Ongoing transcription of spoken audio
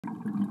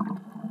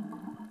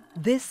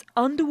This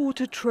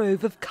underwater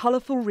trove of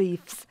colourful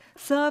reefs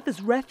serve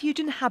as refuge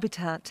and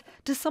habitat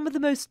to some of the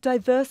most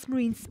diverse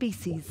marine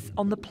species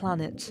on the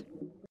planet.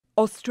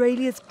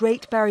 Australia's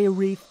Great Barrier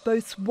Reef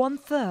boasts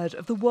 1/3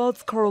 of the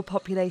world's coral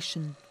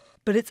population,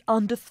 but it's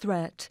under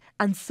threat,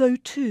 and so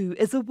too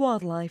is the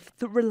wildlife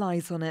that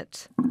relies on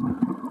it.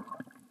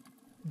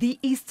 The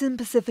eastern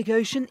Pacific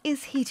Ocean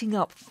is heating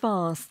up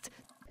fast.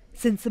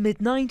 Since the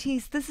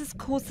mid-90s, this has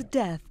caused the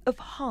death of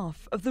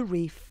half of the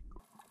reef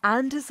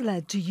and has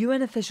led to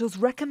UN officials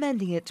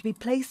recommending it to be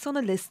placed on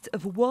a list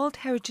of World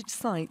Heritage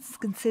Sites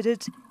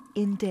considered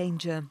in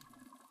danger.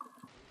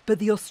 But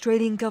the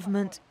Australian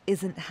government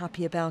isn't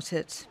happy about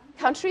it.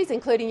 Countries,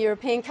 including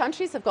European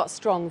countries, have got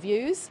strong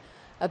views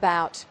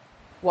about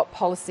what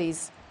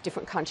policies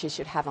different countries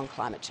should have on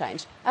climate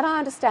change. And I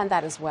understand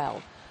that as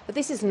well. But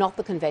this is not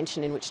the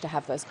convention in which to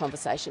have those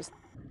conversations.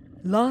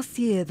 Last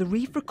year, the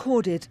reef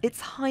recorded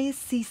its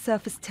highest sea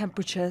surface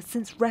temperature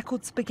since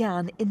records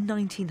began in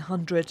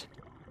 1900.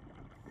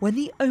 When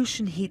the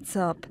ocean heats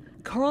up,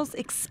 corals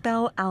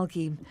expel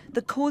algae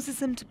that causes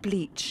them to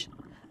bleach.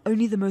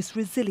 Only the most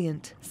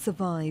resilient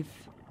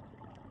survive.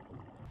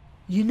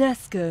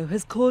 UNESCO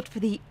has called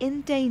for the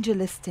in danger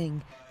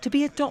listing to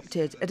be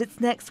adopted at its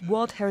next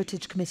World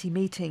Heritage Committee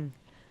meeting,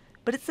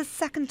 but it's the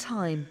second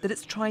time that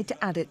it's tried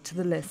to add it to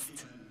the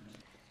list.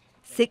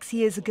 6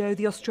 years ago,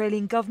 the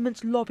Australian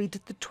government lobbied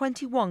the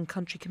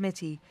 21-country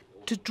committee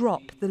to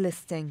drop the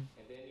listing.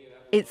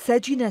 It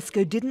said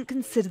UNESCO didn't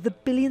consider the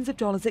billions of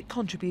dollars it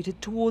contributed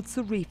towards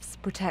the reef's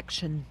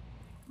protection.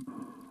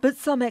 But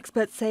some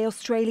experts say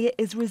Australia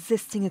is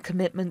resisting a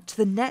commitment to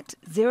the net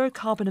zero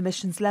carbon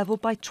emissions level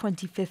by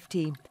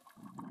 2050,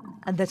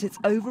 and that its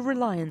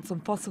over-reliance on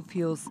fossil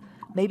fuels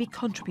may be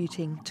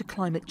contributing to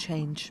climate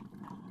change.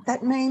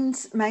 That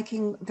means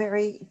making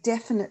very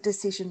definite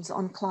decisions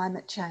on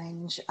climate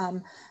change,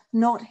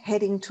 not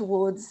heading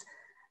towards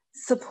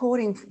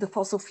supporting the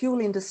fossil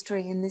fuel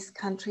industry in this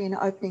country and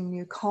opening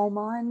new coal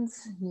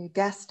mines, new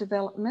gas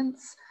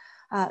developments.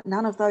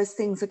 None of those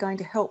things are going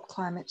to help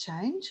climate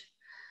change,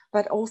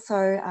 but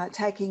also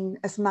taking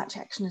as much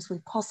action as we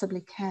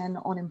possibly can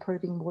on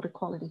improving water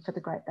quality for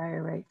the Great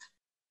Barrier Reef.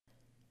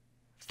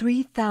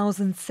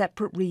 3,000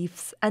 separate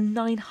reefs and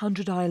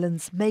 900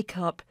 islands make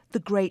up the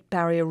Great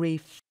Barrier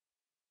Reef.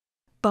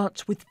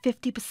 But with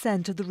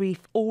 50% of the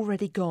reef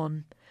already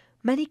gone,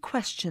 many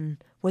question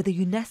whether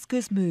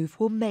UNESCO's move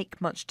will make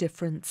much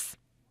difference.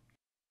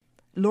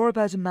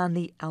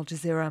 Burdon-Manley, Al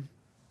Jazeera.